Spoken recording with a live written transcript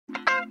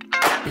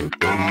This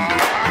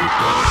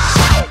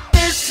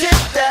shit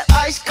that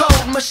ice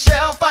cold,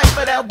 Michelle fight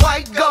for that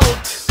white gold.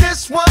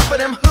 This one for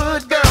them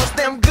hood girls,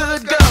 them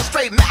good girls,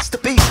 straight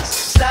masterpieces.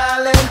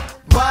 Styling,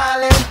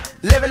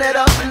 wildin', living it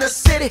up in the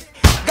city.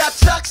 Got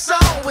Chuck's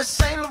on with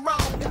Saint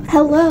Laurent.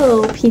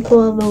 Hello,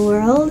 people of the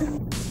world.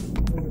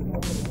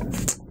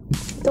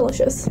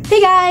 Delicious.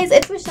 Hey guys,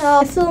 it's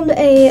Michelle. I filmed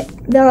a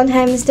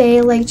Valentine's Day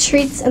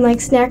treats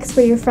and snacks for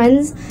your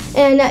friends,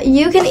 and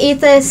you can eat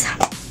this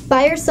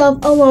by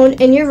yourself alone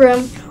in your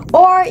room,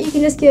 or you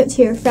can just give it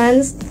to your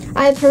friends.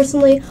 I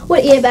personally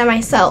would eat it by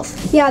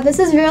myself. Yeah, this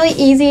is really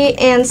easy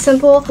and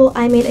simple. Well,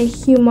 I made a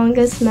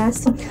humongous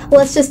mess.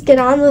 Let's just get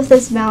on with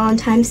this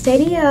Valentine's Day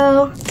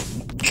video.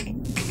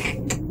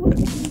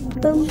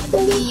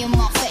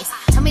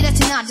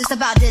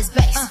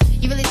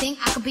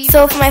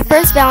 So for my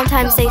first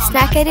Valentine's Day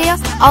snack idea,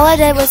 all I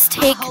did was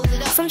take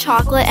some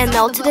chocolate and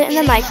melted it in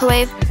the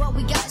microwave.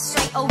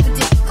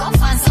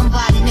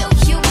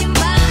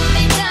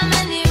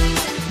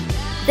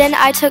 Then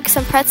I took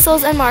some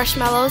pretzels and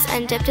marshmallows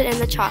and dipped it in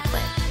the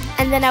chocolate.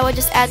 And then I would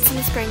just add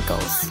some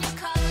sprinkles.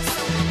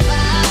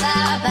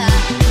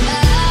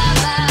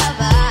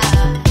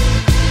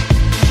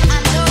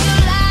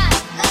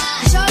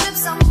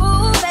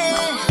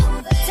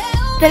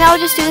 Then I would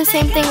just do the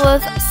same thing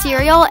with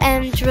cereal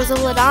and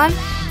drizzle it on.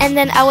 And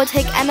then I would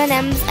take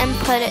M&Ms and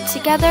put it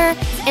together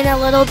in a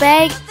little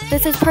bag.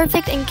 This is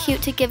perfect and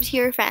cute to give to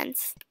your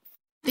friends.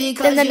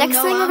 Then the next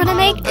thing we're going to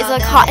make is a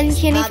cotton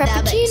candy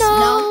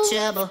frappuccino.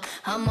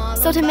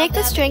 So to make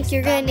this drink,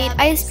 you're going to need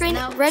ice cream,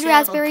 red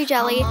raspberry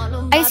jelly,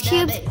 ice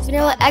cubes,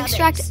 vanilla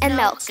extract, and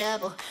milk.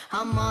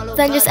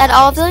 Then just add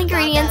all of the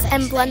ingredients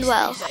and blend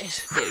well.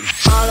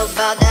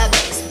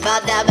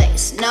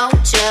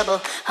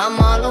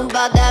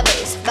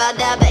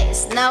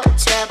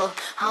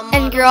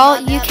 And girl,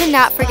 you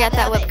cannot forget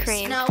that whipped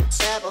cream. All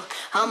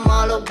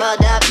about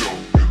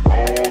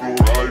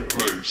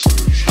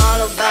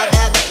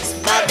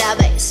that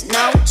bass,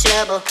 no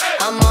trouble.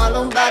 I'm all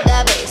about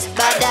that bass,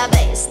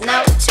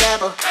 no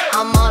trouble.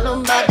 I'm all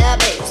about that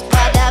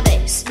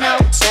bass, no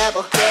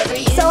trouble.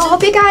 So I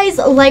hope you guys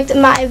liked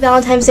my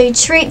Valentine's Day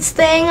treats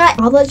thing.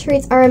 All the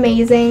treats are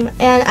amazing,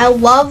 and I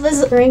love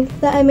this drink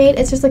that I made.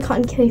 It's just a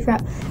cotton candy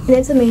frap, and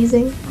it's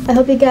amazing. I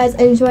hope you guys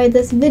enjoyed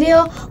this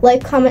video.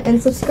 Like, comment,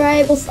 and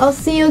subscribe. I'll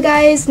see you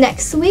guys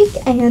next week,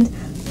 and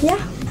yeah.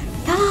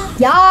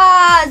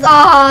 Yes!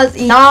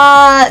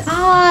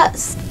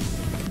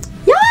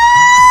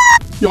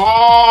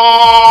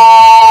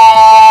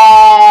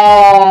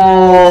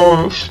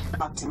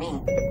 Talk to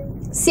me.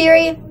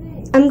 Siri,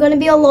 I'm gonna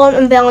be alone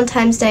on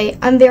Valentine's Day.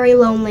 I'm very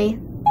lonely.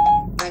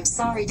 I'm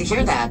sorry to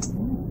hear that.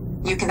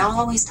 You can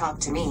always talk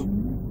to me.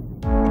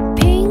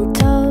 Pink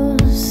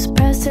toes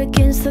pressed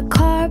against the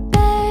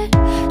carpet.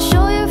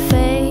 Show your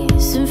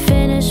face and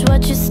finish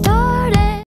what you started.